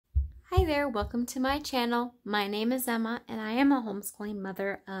Hi there, welcome to my channel. My name is Emma and I am a homeschooling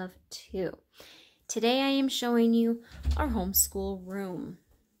mother of 2. Today I am showing you our homeschool room.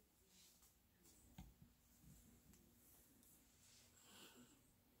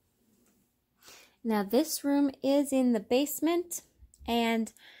 Now this room is in the basement,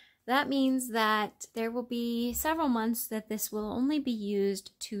 and that means that there will be several months that this will only be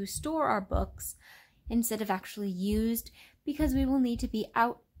used to store our books instead of actually used, because we will need to be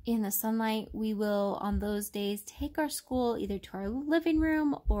out in the sunlight. We will on those days take our school either to our living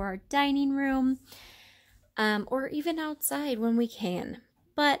room or our dining room, or even outside when we can.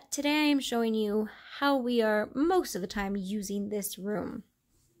 But today I am showing you how we are most of the time using this room.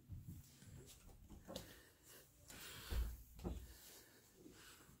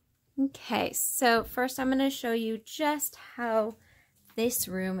 Okay, so first I'm going to show you just how this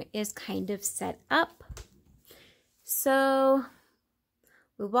room is kind of set up. So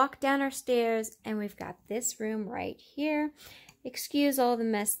we walk down our stairs and we've got this room right here. Excuse all the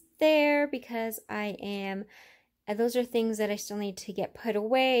mess there because those are things that I still need to get put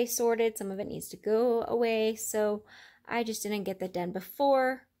away, sorted. Some of it needs to go away, so I just didn't get that done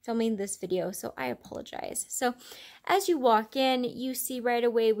before filming this video, so I apologize. So as you walk in, you see right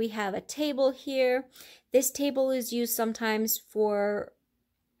away we have a table here. This table is used sometimes for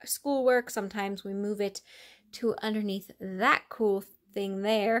schoolwork. Sometimes we move it to underneath that cool thing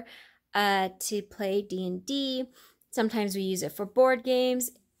there to play D&D. Sometimes we use it for board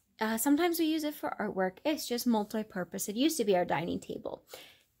games. Sometimes we use it for artwork. It's just multi-purpose. It used to be our dining table,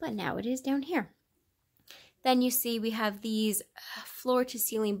 but now it is down here. Then you see we have these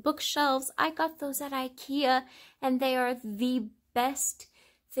floor-to-ceiling bookshelves. I got those at Ikea, and they are the best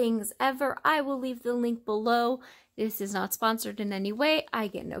things ever. I will leave the link below. This is not sponsored in any way. I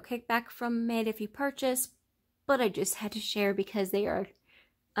get no kickback from it if you purchase, but I just had to share because they are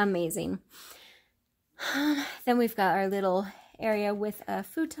amazing. Then we've got our little area with a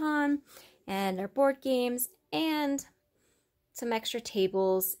futon and our board games and some extra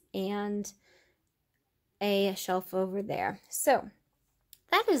tables and a shelf over there. So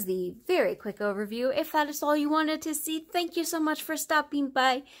that is the very quick overview. If that is all you wanted to see, thank you so much for stopping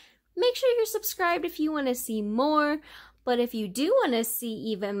by. Make sure you're subscribed if you want to see more, but if you do want to see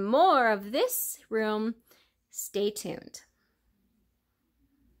even more of this room, stay tuned.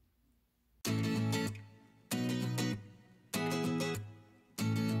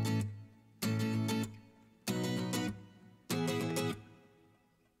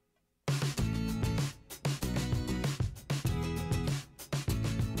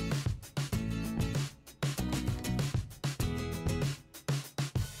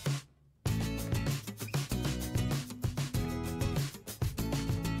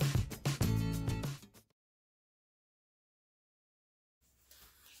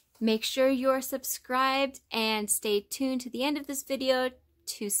 Make sure you're subscribed and stay tuned to the end of this video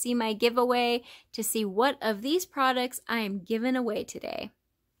to see my giveaway, to see what of these products I am giving away today.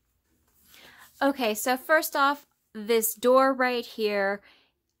 Okay, so first off, this door right here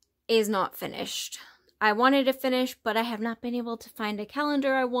is not finished. I wanted to finish, but I have not been able to find a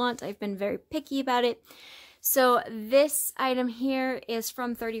calendar I want. I've been very picky about it. So this item here is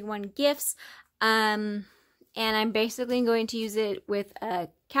from 31 Gifts. And I'm basically going to use it with a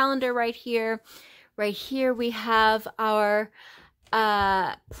calendar right here. Right here we have our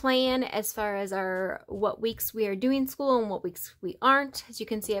plan as far as what weeks we are doing school and what weeks we aren't. As you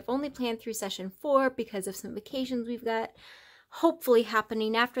can see, I've only planned through session 4 because of some vacations we've got hopefully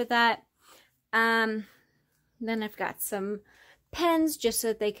happening after that. Then I've got some pens just so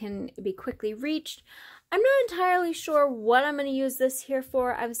that they can be quickly reached. I'm not entirely sure what I'm going to use this here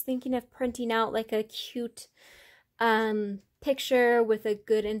for. I was thinking of printing out like a cute picture with a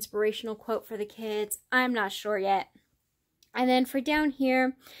good inspirational quote for the kids. I'm not sure yet. And then for down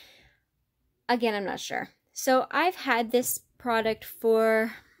here, again, I'm not sure. So I've had this product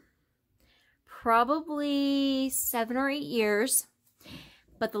for probably 7 or 8 years.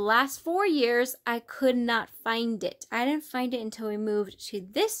 But the last 4 years, I could not find it. I didn't find it until we moved to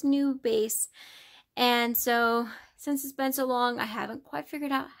this new base. And so, since it's been so long, I haven't quite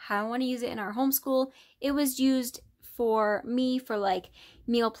figured out how I want to use it in our homeschool. It was used for me for like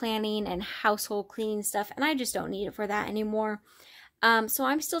meal planning and household cleaning stuff, and I just don't need it for that anymore. So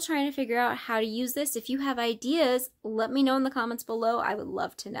I'm still trying to figure out how to use this. If you have ideas, let me know in the comments below. I would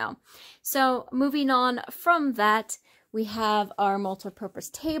love to know. So moving on from that, we have our multi-purpose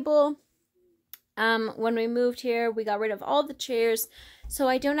table. When we moved here, we got rid of all the chairs, so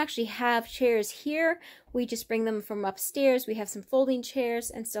I don't actually have chairs here. We just bring them from upstairs. We have some folding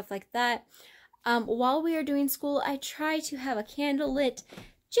chairs and stuff like that. While we are doing school, I try to have a candle lit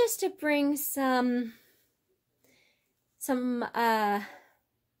just to bring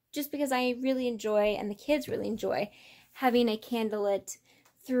just because I really enjoy, and the kids really enjoy, having a candlelit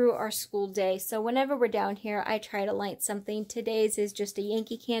through our school day. So whenever we're down here, I try to light something. Today's is just a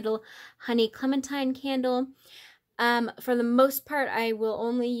Yankee Candle honey clementine candle. For the most part, I will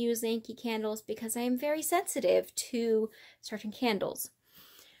only use Yankee candles because I am very sensitive to certain candles.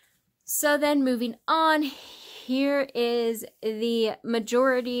 So then moving on, here is the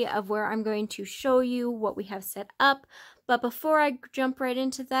majority of where I'm going to show you what we have set up. But before I jump right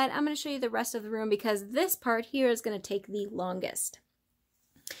into that, I'm going to show you the rest of the room because this part here is going to take the longest.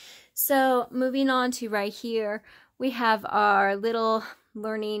 So moving on to right here, we have our little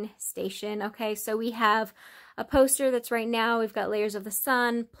learning station. Okay, so we have a poster that's right now, we've got layers of the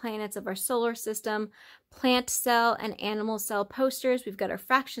sun, planets of our solar system, plant cell and animal cell posters. We've got our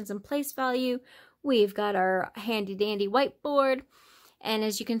fractions and place value. We've got our handy dandy whiteboard. And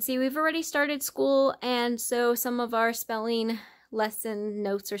as you can see, we've already started school, and so some of our spelling lesson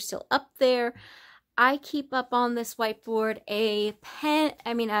notes are still up there. I keep up on this whiteboard a pair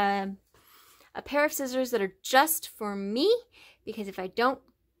of scissors that are just for me, because if I don't,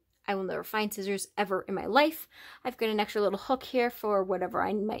 I will never find scissors ever in my life. I've got an extra little hook here for whatever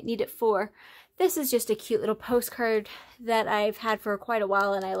I might need it for. This is just a cute little postcard that I've had for quite a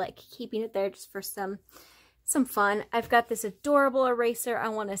while, and I like keeping it there just for some fun. I've got this adorable eraser. I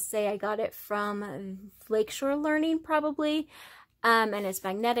want to say I got it from Lakeshore Learning probably. And it's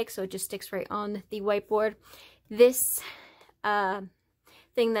magnetic, so it just sticks right on the whiteboard. This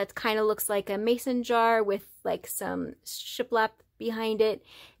thing that kind of looks like a mason jar with like some shiplap behind it.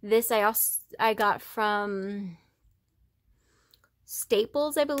 This I got from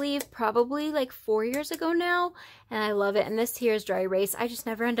Staples, I believe, probably like 4 years ago now, and I love it. And this here is dry erase. I just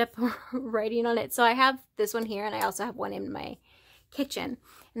never end up writing on it, so I have this one here, and I also have one in my kitchen,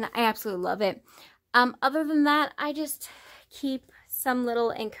 and I absolutely love it. Other than that, I just keep some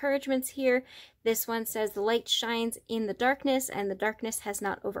little encouragements here. This one says, "The light shines in the darkness, and the darkness has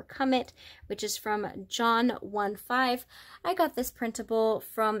not overcome it," which is from John 1:5. I got this printable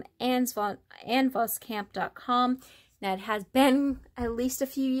from anvoscamp.com. Now, it has been at least a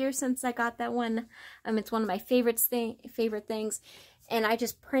few years since I got that one. It's one of my favorite things. And I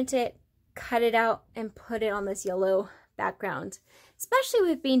just print it, cut it out, and put it on this yellow background. Especially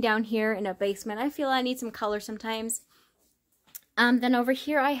with being down here in a basement, I feel I need some color sometimes. Then over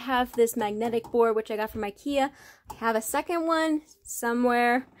here I have this magnetic board, which I got from Ikea. I have a second one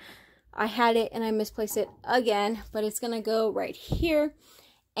somewhere. I had it and I misplaced it again, but it's going to go right here.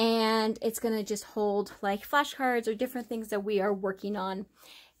 And it's going to just hold like flashcards or different things that we are working on.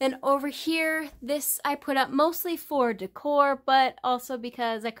 Then over here, this I put up mostly for decor, but also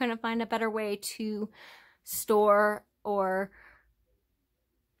because I couldn't find a better way to store or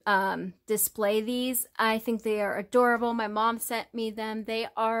display these. I think they are adorable. My mom sent me them. They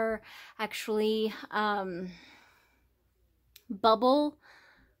are actually bubble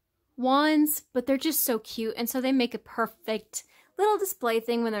wands, but they're just so cute, and so they make a perfect little display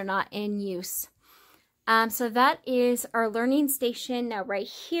thing when they're not in use. So that is our learning station. Now right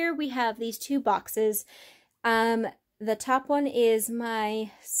here we have these two boxes. The top one is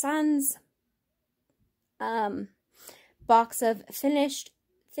my son's box of finished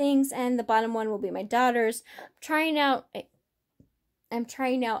things, and the bottom one will be my daughter's. I'm trying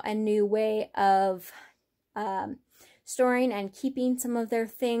out a new way of storing and keeping some of their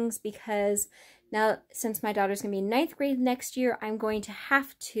things, because now, since my daughter's going to be in 9th grade next year, I'm going to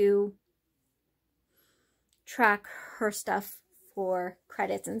have to track her stuff for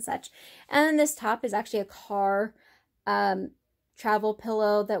credits and such. And then this top is actually a car travel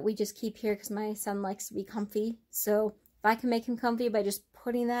pillow that we just keep here because my son likes to be comfy. So if I can make him comfy by just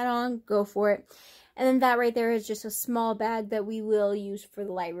putting that on, go for it. And then that right there is just a small bag that we will use for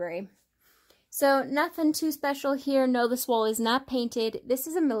the library. So nothing too special here. No, this wall is not painted. This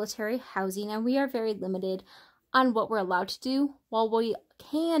is a military housing, and we are very limited on what we're allowed to do. While we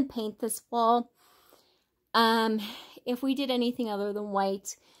can paint this wall, if we did anything other than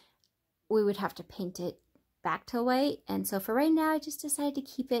white, we would have to paint it back to white. And so for right now, I just decided to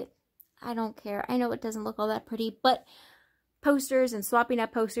keep it. I don't care. I know it doesn't look all that pretty, but posters and swapping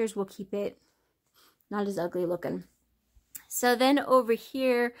out posters will keep it not as ugly looking. So then over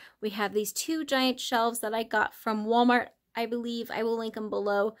here, we have these two giant shelves that I got from Walmart, I believe. I will link them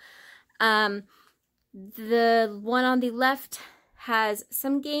below. The one on the left has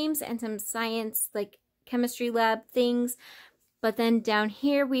some games and some science, like chemistry lab things. But then down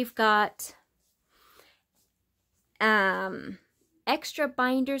here, we've got extra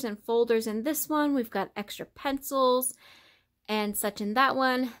binders and folders in this one. We've got extra pencils and such in that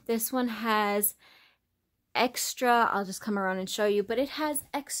one. This one has extra, I'll just come around and show you, but it has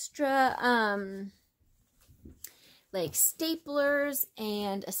extra like staplers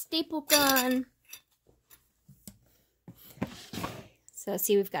and a staple gun. So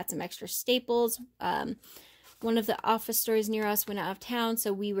see, we've got some extra staples. One of the office stores near us went out of town,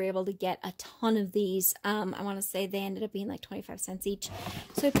 so we were able to get a ton of these. I want to say they ended up being like 25 cents each.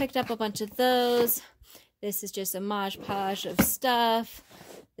 So we picked up a bunch of those. This is just a Mod Podge of stuff.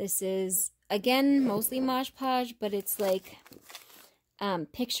 This is, again, mostly Mod Podge, but it's like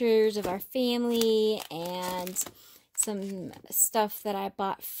pictures of our family and some stuff that I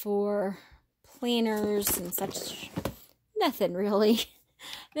bought for planners and such. Nothing really.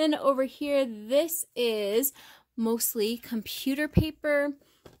 Then over here, this is mostly computer paper.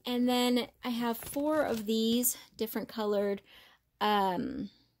 And then I have 4 of these different colored, let me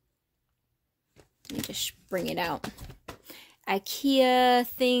just bring it out, Ikea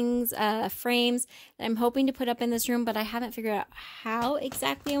things, frames that I'm hoping to put up in this room, but I haven't figured out how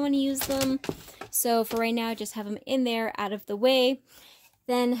exactly I want to use them. So for right now, I just have them in there out of the way.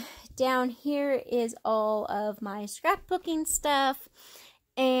 Then down here is all of my scrapbooking stuff.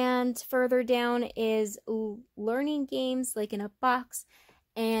 And further down is learning games, like in a box,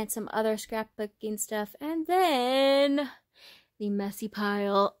 and some other scrapbooking stuff. And then the messy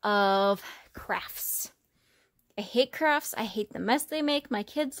pile of crafts. I hate crafts. I hate the mess they make. My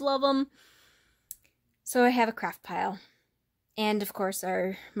kids love them. So I have a craft pile. And of course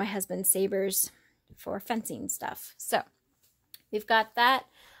my husband's sabers for fencing stuff. So we've got that.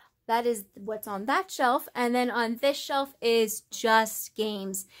 That is what's on that shelf. And then on this shelf is just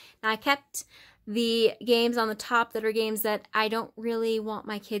games. Now I kept the games on the top that are games that I don't really want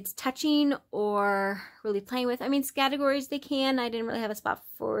my kids touching or really playing with. I mean, categories they can. I didn't really have a spot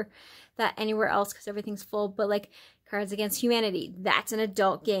for that anywhere else because everything's full. But like Cards Against Humanity, that's an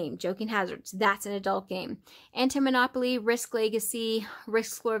adult game. Joking Hazards, that's an adult game. Anti-Monopoly, Risk Legacy,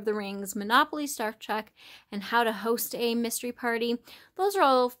 Risk Lord of the Rings, Monopoly Star Trek, and How to Host a Mystery Party. Those are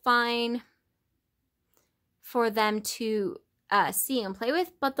all fine for them to see and play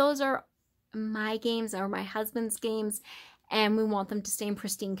with, but those are my games or my husband's games, and we want them to stay in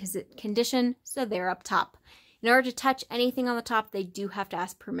pristine condition, so they're up top. In order to touch anything on the top, they do have to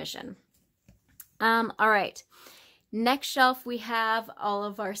ask permission. All right. Next shelf, we have all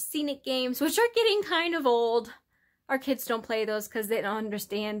of our scenic games, which are getting kind of old. Our kids don't play those because they don't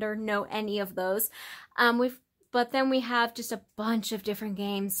understand or know any of those. But then we have just a bunch of different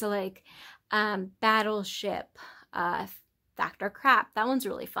games. So like Battleship, Fact or Crap. That one's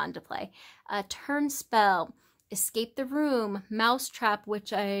really fun to play. Turnspell, Escape the Room, Mousetrap,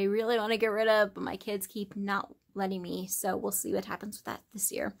 which I really want to get rid of, but my kids keep not letting me, so we'll see what happens with that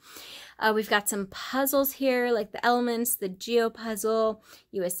this year. We've got some puzzles here, like the Elements, the Geo Puzzle,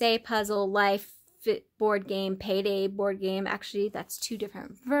 USA Puzzle, Life Fit board game, Payday board game. Actually, that's 2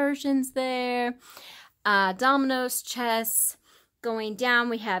 different versions there. Dominoes, chess. Going down,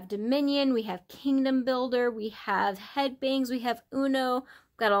 we have Dominion, we have Kingdom Builder, we have Headbangs, we have Uno.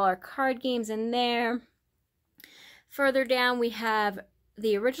 We've got all our card games in there. Further down, we have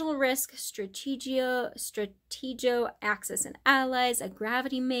the Original Risk, Strategio, Axis and Allies, a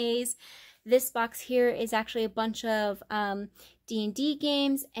Gravity Maze. This box here is actually a bunch of D&D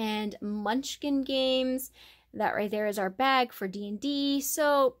games and Munchkin games. That right there is our bag for D&D.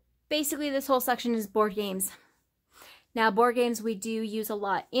 So basically this whole section is board games. Now board games we do use a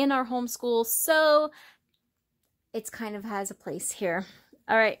lot in our homeschool, so it's kind of has a place here.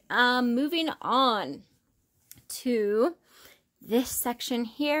 All right, moving on to this section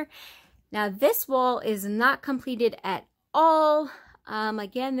here. Now this wall is not completed at all.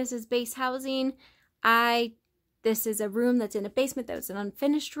 Again, this is base housing. This is a room that's in a basement that was an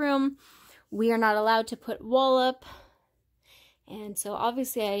unfinished room. We are not allowed to put wall up, and so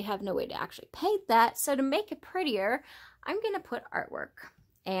obviously I have no way to actually paint that. So to make it prettier, I'm gonna put artwork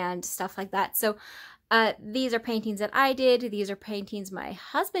and stuff like that. So these are paintings that I did. These are paintings my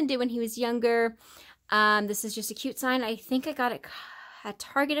husband did when he was younger. This is just a cute sign. I think I got it at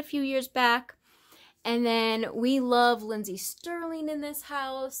Target a few years back. And then we love Lindsay Sterling in this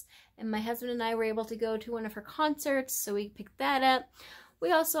house. And my husband and I were able to go to one of her concerts, so we picked that up.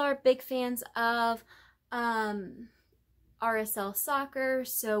 We also are big fans of RSL Soccer,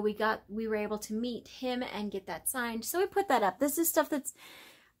 so we were able to meet him and get that signed. So we put that up. This is stuff that's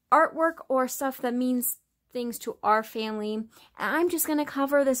artwork or stuff that means things to our family. And I'm just going to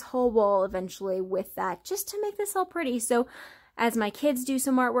cover this whole wall eventually with that, just to make this all pretty. So as my kids do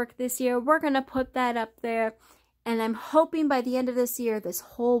some artwork this year, we're going to put that up there. And I'm hoping by the end of this year, this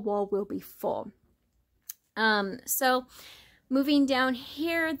whole wall will be full. So Moving down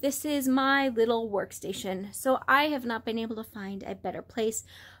here, this is my little workstation. So I have not been able to find a better place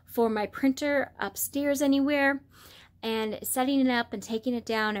for my printer upstairs anywhere. And setting it up and taking it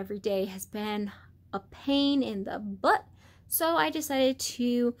down every day has been a pain in the butt. So I decided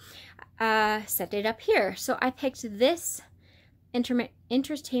to set it up here. So I picked this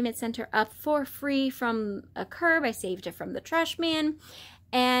entertainment center up for free from a curb. I saved it from the trash man.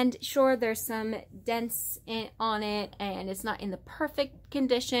 And sure, there's some dents on it and it's not in the perfect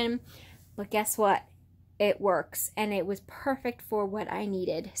condition, but guess what? It works and it was perfect for what I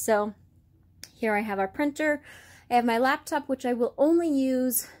needed. So here I have our printer. I have my laptop, which I will only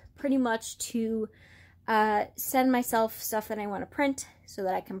use pretty much to send myself stuff that I want to print so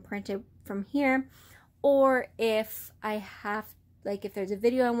that I can print it from here. Or if I have, like if there's a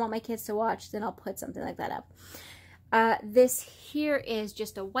video I want my kids to watch, then I'll put something like that up. This here is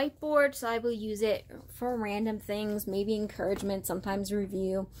just a whiteboard, so I will use it for random things, maybe encouragement, sometimes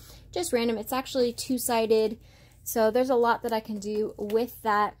review, just random. It's actually two-sided, so there's a lot that I can do with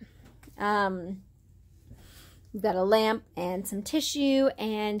that. We've got a lamp and some tissue,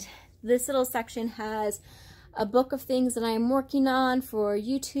 and this little section has a book of things that I am working on for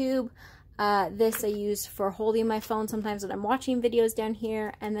YouTube. This I use for holding my phone sometimes when I'm watching videos down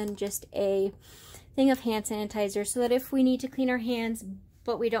here, and then just a thing of hand sanitizer so that if we need to clean our hands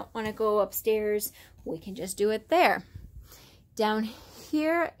but we don't want to go upstairs, we can just do it there. Down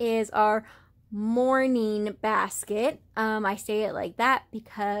here is our morning basket. I say it like that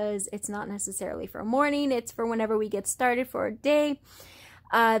because it's not necessarily for morning, it's for whenever we get started for a day.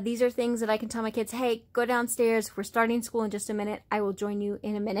 These are things that I can tell my kids, hey, go downstairs, we're starting school in just a minute, I will join you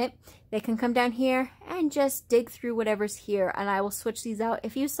in a minute. They can come down here and just dig through whatever's here, and I will switch these out.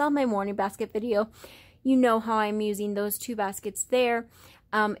 If you saw my morning basket video, you know how I'm using those two baskets there.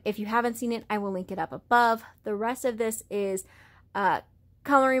 If you haven't seen it, I will link it up above. The rest of this is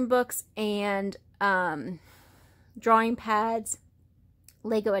coloring books and drawing pads,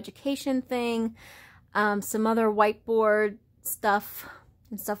 Lego education thing, some other whiteboard stuff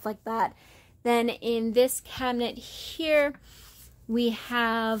and stuff like that. Then in this cabinet here, we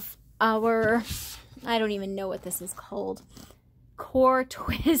have our, I don't even know what this is called, core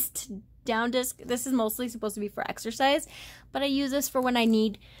twist down disc. This is mostly supposed to be for exercise, but I use this for when I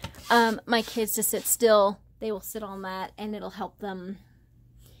need my kids to sit still. They will sit on that and it'll help them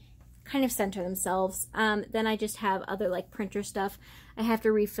kind of center themselves. Then I just have other like printer stuff. I have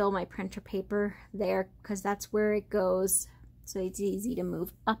to refill my printer paper there because that's where it goes. So it's easy to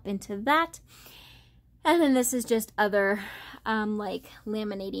move up into that. And then this is just other like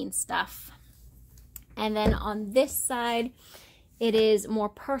laminating stuff. And then on this side, it is more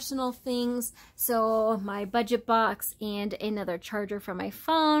personal things. So my budget box and another charger for my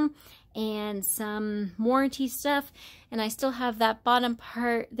phone and some warranty stuff. And I still have that bottom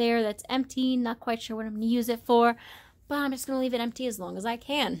part there that's empty. Not quite sure what I'm going to use it for, but I'm just going to leave it empty as long as I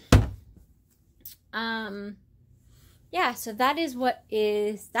can. Yeah, so that is what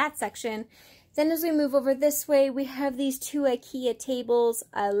is that section. Then as we move over this way, we have these two Ikea tables.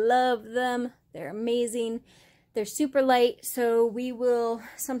 I love them. They're amazing. They're super light, so we will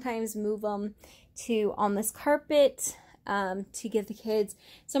sometimes move them to on this carpet to give the kids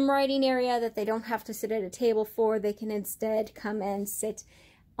some writing area that they don't have to sit at a table for. They can instead come and sit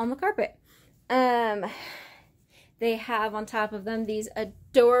on the carpet. They have on top of them these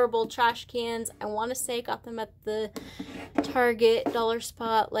adorable trash cans. I want to say I got them at the Target dollar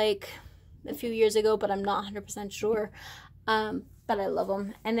spot like a few years ago, but I'm not 100% sure. But I love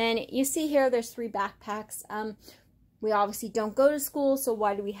them. And then you see here, there's 3 backpacks. We obviously don't go to school, so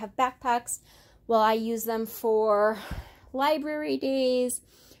why do we have backpacks? Well, I use them for library days,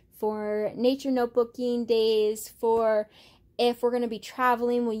 for nature notebooking days, for if we're going to be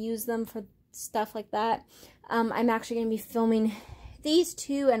traveling, we'll use them for stuff like that. I'm actually going to be filming these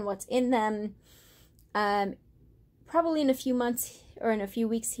two and what's in them probably in a few months or in a few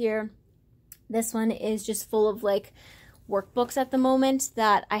weeks here. This one is just full of like workbooks at the moment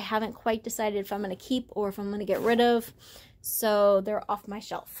that I haven't quite decided if I'm going to keep or if I'm going to get rid of. So they're off my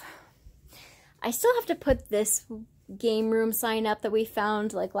shelf. I still have to put this game room sign up that we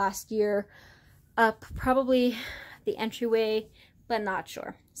found like last year up, probably the entryway, but not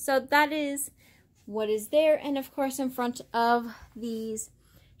sure. So that is what is there. And of course, in front of these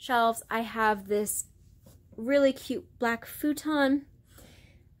shelves, I have this really cute black futon.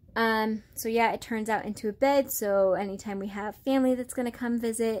 So yeah, it turns out into a bed. So anytime we have family that's going to come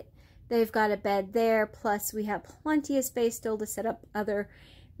visit, they've got a bed there. Plus we have plenty of space still to set up other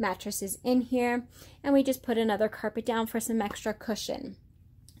mattresses in here. And we just put another carpet down for some extra cushion.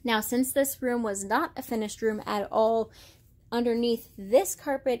 Now, since this room was not a finished room at all, underneath this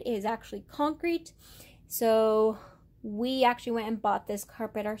carpet is actually concrete. So we actually went and bought this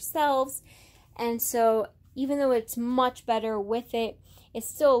carpet ourselves. And so even though it's much better with it, it's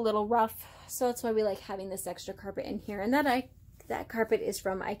still a little rough. So that's why we like having this extra carpet in here. And that carpet is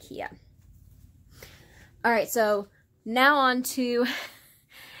from Ikea. All right, so now on to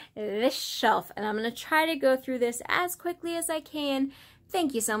this shelf. And I'm going to try to go through this as quickly as I can.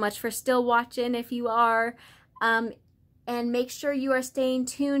 Thank you so much for still watching if you are. And make sure you are staying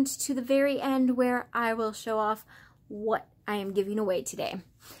tuned to the very end where I will show off what I am giving away today.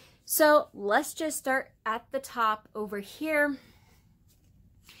 So let's just start at the top over here.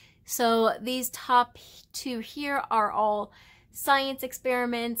 So these top two here are all science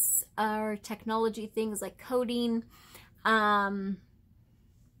experiments or technology things like coding. I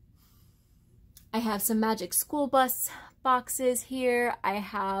have some Magic School Bus boxes here. I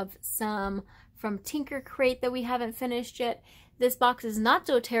have some from Tinker Crate that we haven't finished yet. This box is not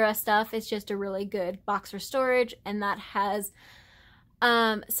doTERRA stuff, it's just a really good box for storage, and that has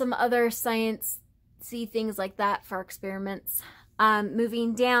some other science-y things like that for experiments.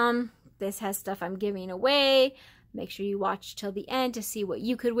 Moving down, this has stuff I'm giving away. Make sure you watch till the end to see what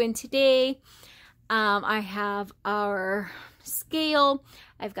you could win today. I have our scale,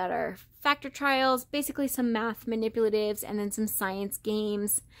 I've got our factor trials, basically some math manipulatives, and then some science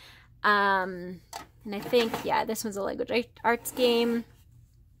games. And I think, yeah, this one's a language arts game.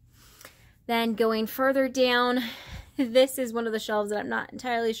 Then going further down, this is one of the shelves that I'm not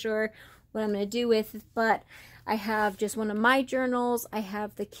entirely sure what I'm going to do with, but I have just one of my journals. I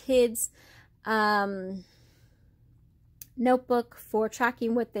have the kids' notebook for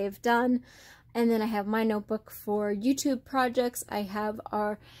tracking what they've done. And then I have my notebook for YouTube projects. I have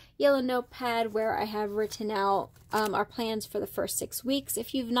our yellow notepad where I have written out our plans for the first 6 weeks.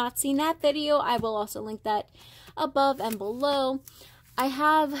 If you've not seen that video, I will also link that above and below. I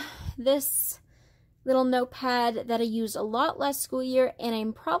have this little notepad that I used a lot last school year, and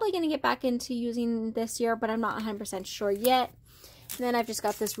I'm probably going to get back into using this year, but I'm not 100% sure yet. And then I've just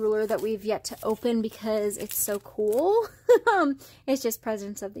got this ruler that we've yet to open because it's so cool. It's just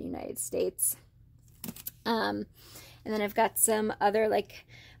Presidents of the United States. And then I've got some other like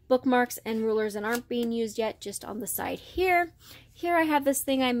bookmarks and rulers that aren't being used yet, just on the side here. Here I have this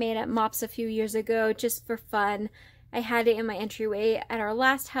thing I made at MOPS a few years ago just for fun. I had it in my entryway at our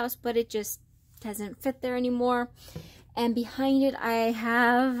last house, but it just doesn't fit there anymore. And behind it I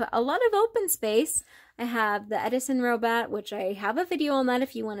have a lot of open space. I have the Edison robot, which I have a video on that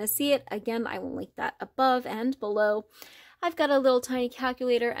if you want to see it. Again, I will link that above and below. I've got a little tiny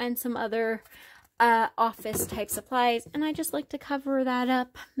calculator and some other office type supplies, and I just like to cover that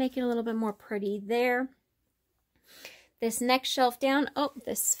up, make it a little bit more pretty there. This next shelf down, oh,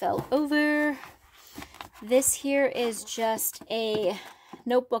 this fell over. This here is just a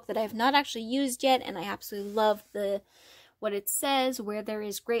notebook that I've not actually used yet, and I absolutely love what it says. Where there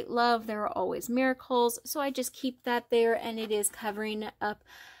is great love, there are always miracles. So I just keep that there, and it is covering up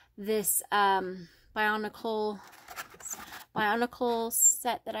this Bionicle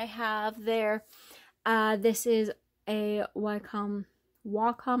set that I have there. This is a Wacom,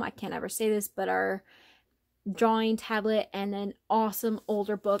 I can't ever say this, but our drawing tablet, and an awesome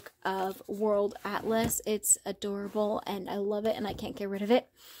older book of World Atlas. It's adorable and I love it and I can't get rid of it.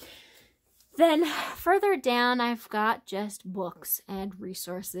 Then further down, I've got just books and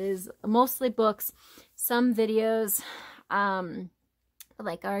resources, mostly books, some videos,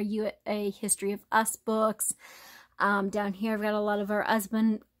 like our A History of Us books. Down here, I've got a lot of our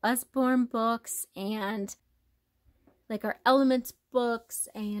Usborne books and like our Elements books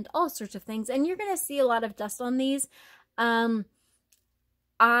and all sorts of things. And you're going to see a lot of dust on these. I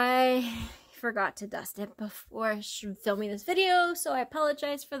forgot to dust it before filming this video, so I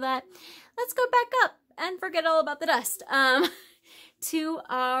apologize for that. Let's go back up and forget all about the dust. To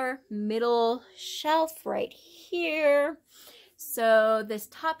our middle shelf right here. So this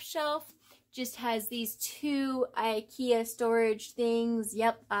top shelf just has these two Ikea storage things.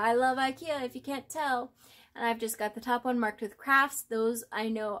 Yep, I love Ikea if you can't tell. And I've just got the top one marked with crafts. Those I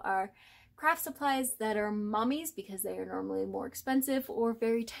know are craft supplies that are mommy's because they are normally more expensive, or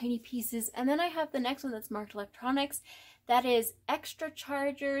very tiny pieces. And then I have the next one that's marked electronics. That is extra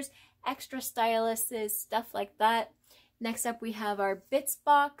chargers, extra styluses, stuff like that. Next up we have our bits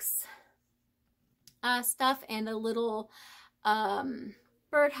box stuff and a little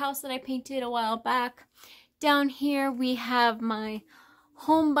birdhouse that I painted a while back. Down here we have my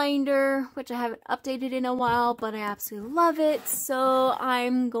home binder, which I haven't updated in a while, but I absolutely love it, so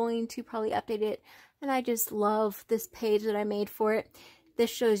I'm going to probably update it. And I just love this page that I made for it. This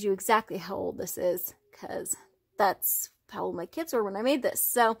shows you exactly how old this is, because that's how old my kids were when I made this.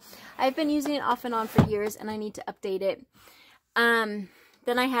 So I've been using it off and on for years, and I need to update it.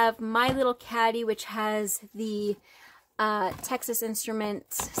 Then I have my little caddy, which has the Texas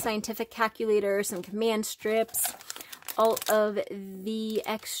Instruments scientific calculator, some command strips, all of the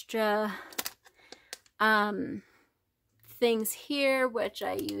extra things here, which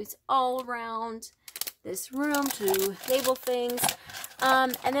I use all around this room to label things.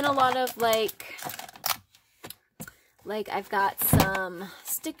 And then a lot of like I've got some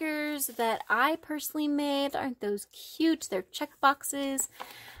stickers that I personally made. Aren't those cute? They're check boxes.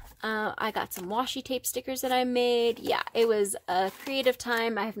 I got some washi tape stickers that I made. Yeah, it was a creative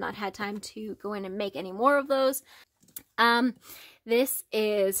time. I have not had time to go in and make any more of those. This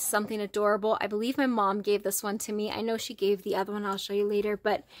is something adorable. I believe my mom gave this one to me. I know she gave the other one, I'll show you later,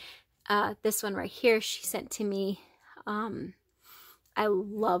 but this one right here she sent to me. I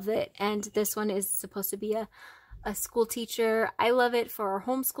love it. And this one is supposed to be a school teacher. I love it for our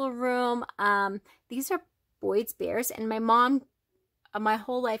homeschool room. These are Boyd's Bears, and my mom, my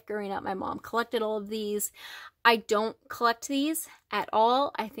whole life growing up, my mom collected all of these. I don't collect these at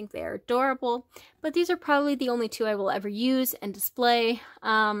all. I think they are adorable, but these are probably the only two I will ever use and display.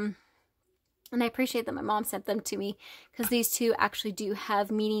 And I appreciate that my mom sent them to me, because these two actually do have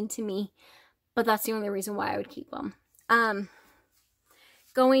meaning to me, but that's the only reason why I would keep them.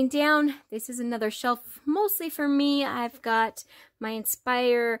 Going down, this is another shelf mostly for me. I've got my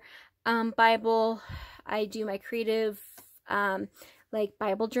Inspire Bible. I do my creative like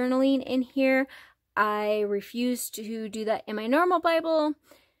Bible journaling in here. I refuse to do that in my normal Bible.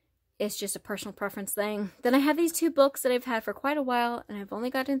 It's just a personal preference thing. Then I have these two books that I've had for quite a while, and I've only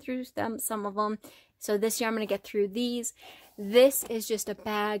gotten through some of them. So this year I'm going to get through these. This is just a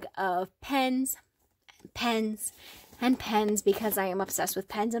bag of pens, and pens, because I am obsessed with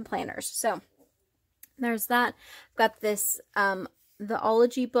pens and planners. So there's that. I've got this the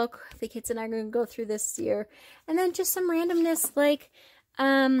ology book the kids and I are going to go through this year, and then just some randomness like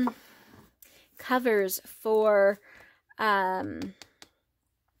covers for Erin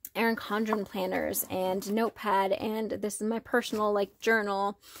Condren planners and notepad, and this is my personal like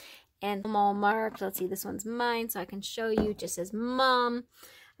journal, and them all marked. Let's see, this one's mine, so I can show you. It just says Mom.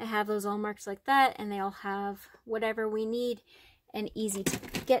 I have those all marked like that, and they all have whatever we need and easy to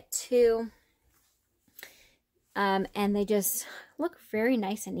get to. And they just look very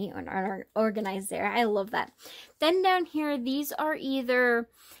nice and neat and are organized there. I love that. Then down here, these are either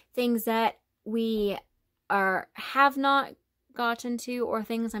things that we have not gotten to, or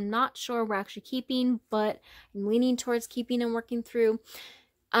things I'm not sure we're actually keeping, but I'm leaning towards keeping and working through.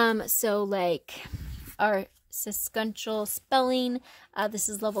 So like our sequential spelling, this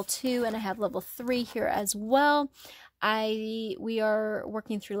is level 2, and I have level 3 here as well. We are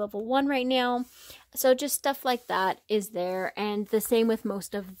working through level 1 right now, so just stuff like that is there, and the same with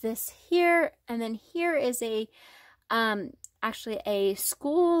most of this here. And then here is a actually a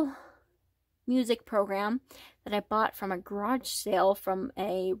school music program that I bought from a garage sale from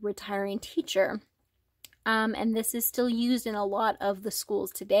a retiring teacher, and this is still used in a lot of the schools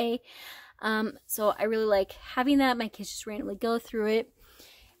today. So I really like having that. My kids just randomly go through it.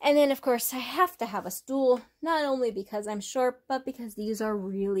 And then, of course, I have to have a stool, not only because I'm short, but because these are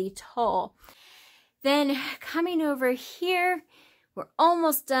really tall. Then, coming over here, we're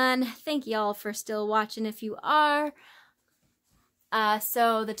almost done. Thank y'all for still watching if you are.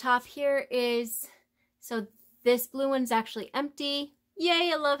 So the top here is, so this blue one's actually empty.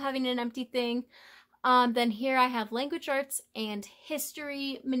 Yay, I love having an empty thing. Then here I have language arts and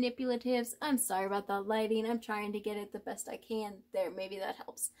history manipulatives. I'm sorry about that lighting. I'm trying to get it the best I can. There, maybe that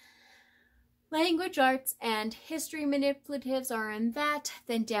helps. Language arts and history manipulatives are in that.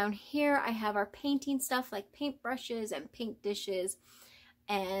 Then down here I have our painting stuff like paint brushes and paint dishes,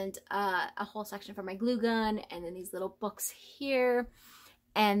 and a whole section for my glue gun, and then these little books here.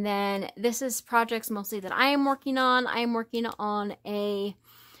 And then this is projects mostly that I am working on. I am working on a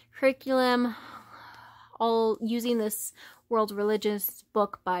curriculum all using this World Religions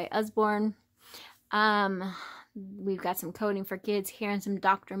book by Usborne. We've got some coding for kids here and some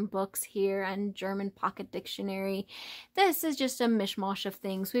doctrine books here and German pocket dictionary. This is just a mishmash of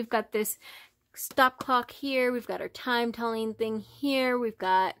things. We've got this stop clock here. We've got our time telling thing here. We've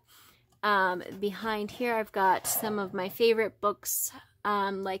got behind here I've got some of my favorite books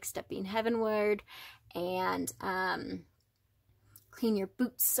like Stepping Heavenward and Clean Your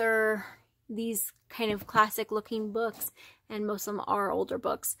Boots, Sir. These kind of classic looking books, and most of them are older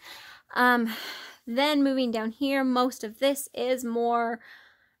books. Then moving down here, most of this is more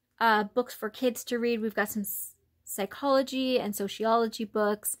books for kids to read. We've got some psychology and sociology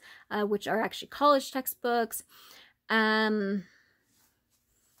books, which are actually college textbooks.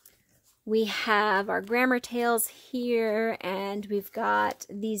 We have our grammar tales here, and we've got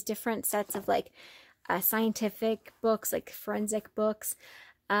these different sets of like scientific books, like forensic books.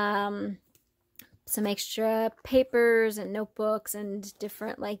 Some extra papers and notebooks and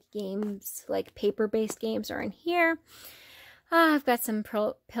different like games, like paper-based games are in here. I've got some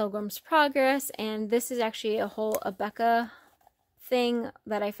Pilgrim's Progress, and this is actually a whole Abeka thing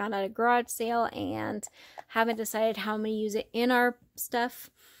that I found at a garage sale and haven't decided how I'm going to use it in our stuff.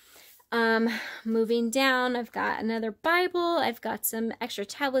 Moving down, I've got another Bible. I've got some extra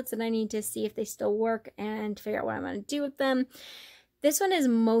tablets that I need to see if they still work and figure out what I'm going to do with them. This one is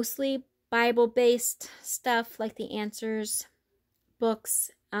mostly Bible-based stuff, like the answers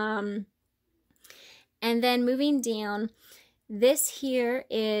books. And then moving down, this here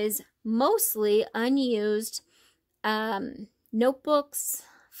is mostly unused notebooks,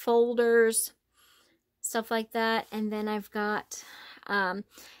 folders, stuff like that. And then I've got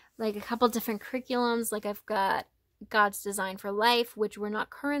like a couple different curriculums. Like I've got God's Design for Life, which we're not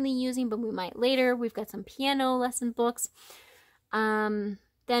currently using, but we might later. We've got some piano lesson books.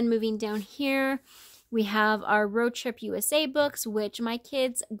 Then moving down here, we have our Road Trip USA books, which my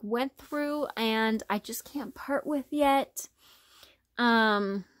kids went through and I just can't part with yet.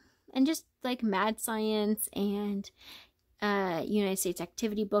 And just like Mad Science and United States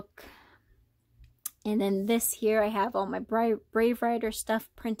Activity book. And then this here, I have all my Brave Writer stuff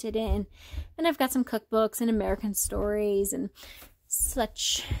printed in. And I've got some cookbooks and American stories and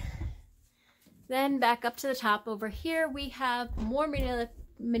such. Then back up to the top over here, we have more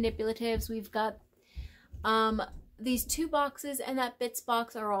manipulatives. We've got these two boxes, and that bits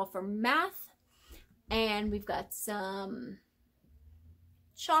box are all for math. And we've got some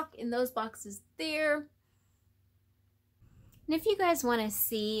chalk in those boxes there. And if you guys want to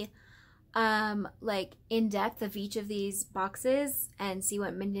see like in depth of each of these boxes and see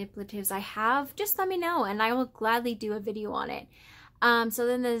what manipulatives I have, just let me know and I will gladly do a video on it. So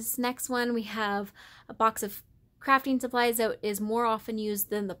then this next one, we have a box of crafting supplies that is more often used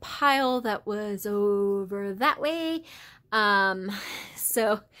than the pile that was over that way.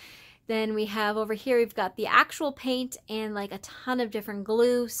 So then we have over here, we've got the actual paint and like a ton of different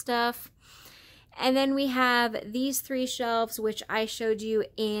glue stuff. And then we have these three shelves, which I showed you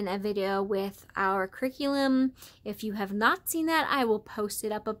in a video with our curriculum. If you have not seen that, I will post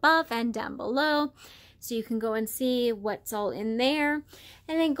it up above and down below, so you can go and see what's all in there.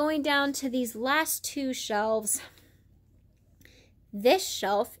 And then going down to these last two shelves, this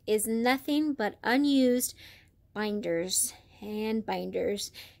shelf is nothing but unused binders and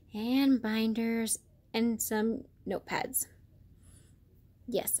binders and binders and some notepads.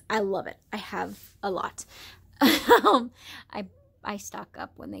 Yes, I love it. I have a lot. I stock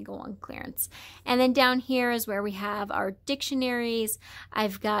up when they go on clearance. And then down here is where we have our dictionaries.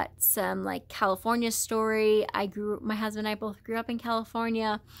 I've got some like California story. My husband and I both grew up in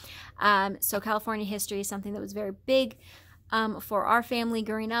California. So California history is something that was very big for our family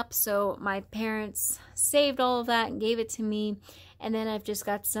growing up. So my parents saved all of that and gave it to me. And then I've just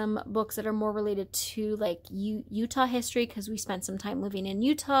got some books that are more related to like Utah history, because we spent some time living in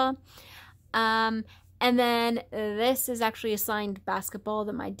Utah. And then this is actually a signed basketball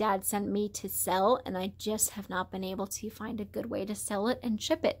that my dad sent me to sell, and I just have not been able to find a good way to sell it and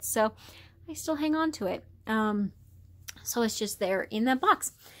ship it. So I still hang on to it. So it's just there in that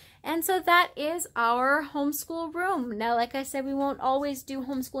box. And so that is our homeschool room. Now, like I said, we won't always do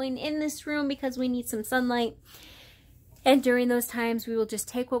homeschooling in this room because we need some sunlight. And during those times, we will just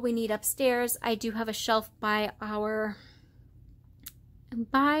take what we need upstairs. I do have a shelf by our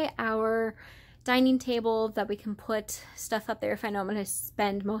dining table that we can put stuff up there if I know I'm going to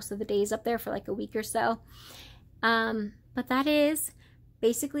spend most of the days up there for like a week or so. But that is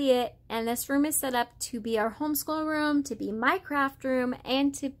basically it. And this room is set up to be our homeschool room, to be my craft room,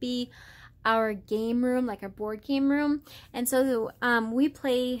 and to be our game room, like our board game room. And so we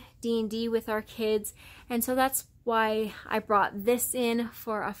play D&D with our kids, and so that's why I brought this in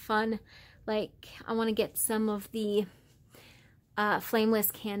for a fun, like I want to get some of the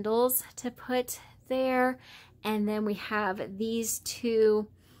flameless candles to put there. And then we have these two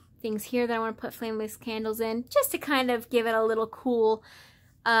things here that I want to put flameless candles in, just to kind of give it a little cool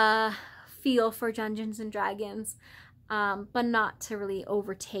feel for Dungeons and Dragons, but not to really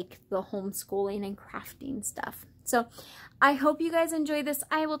overtake the homeschooling and crafting stuff. So I hope you guys enjoy this.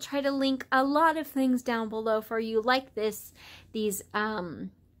 I will try to link a lot of things down below for you, like these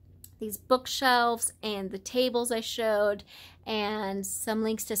bookshelves and the tables I showed, and some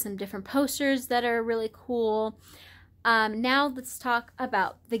links to some different posters that are really cool. Now let's talk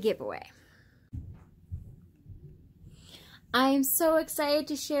about the giveaway. I am so excited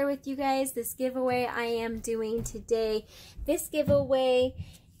to share with you guys this giveaway I am doing today. This giveaway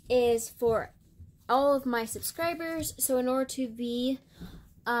is for all of my subscribers. So in order to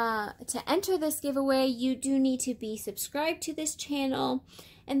enter this giveaway, you do need to be subscribed to this channel,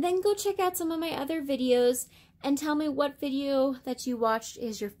 and then go check out some of my other videos and tell me what video that you watched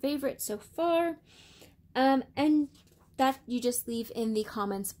is your favorite so far. And that you just leave in the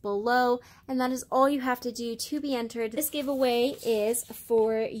comments below, and that is all you have to do to be entered. This giveaway is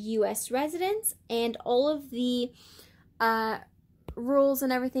for US residents, and all of the rules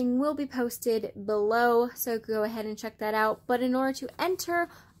and everything will be posted below, so go ahead and check that out. But in order to enter,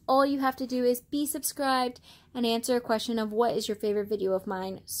 all you have to do is be subscribed and answer a question of what is your favorite video of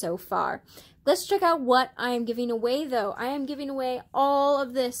mine so far. Let's check out what I am giving away though. I am giving away all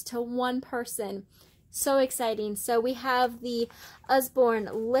of this to one person. So exciting. So we have the Usborne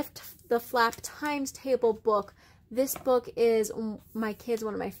Lift the Flap Times Table book. This book is one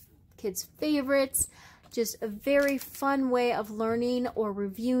of my kids' favorites. Just a very fun way of learning or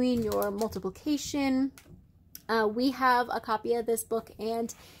reviewing your multiplication. We have a copy of this book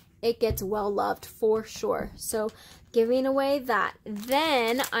and it gets well loved for sure. So giving away that.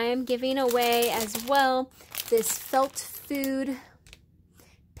 Then I am giving away as well this felt food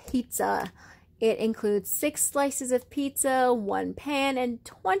pizza. It includes 6 slices of pizza, 1 pan, and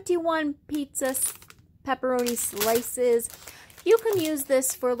 21 pizza pepperoni slices. You can use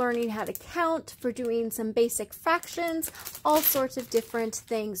this for learning how to count, for doing some basic fractions, all sorts of different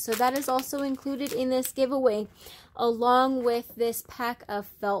things. So that is also included in this giveaway, along with this pack of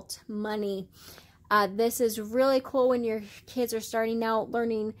felt money. This is really cool when your kids are starting out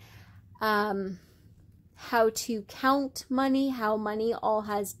learning how to count money, how money all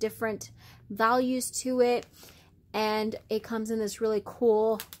has different values to it, and it comes in this really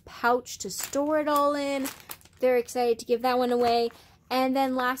cool pouch to store it all in. Very excited to give that one away. And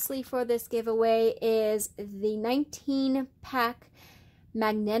then lastly for this giveaway is the 19-pack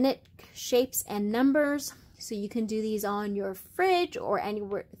magnetic shapes and numbers. So you can do these on your fridge or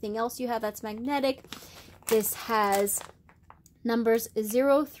anything else you have that's magnetic. This has numbers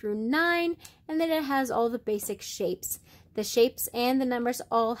 0 through 9, and then it has all the basic shapes. The shapes and the numbers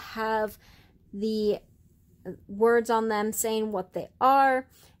all have the words on them saying what they are,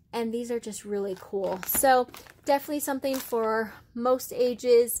 and these are just really cool. So definitely something for most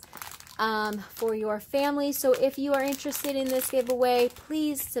ages, for your family. So if you are interested in this giveaway,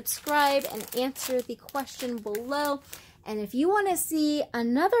 please subscribe and answer the question below. And if you want to see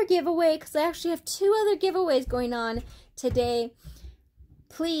another giveaway, because I actually have 2 other giveaways going on today,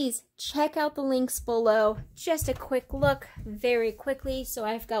 please check out the links below. Just a quick look very quickly. So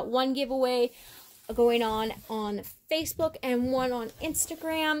I've got one giveaway going on Facebook and one on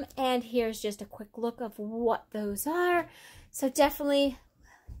Instagram, and here's just a quick look of what those are. So definitely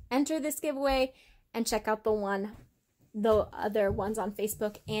enter this giveaway and check out the other ones on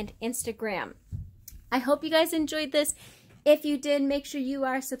Facebook and Instagram. I hope you guys enjoyed this. If you did, make sure you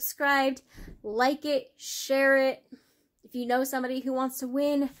are subscribed, like it, share it. If you know somebody who wants to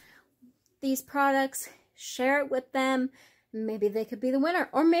win these products, share it with them. Maybe they could be the winner,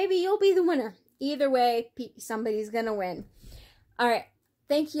 or maybe you'll be the winner. Either way, somebody's gonna win. All right,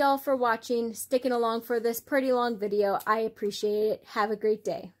 thank you all for watching, sticking along for this pretty long video. I appreciate it. Have a great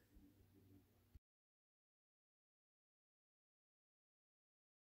day.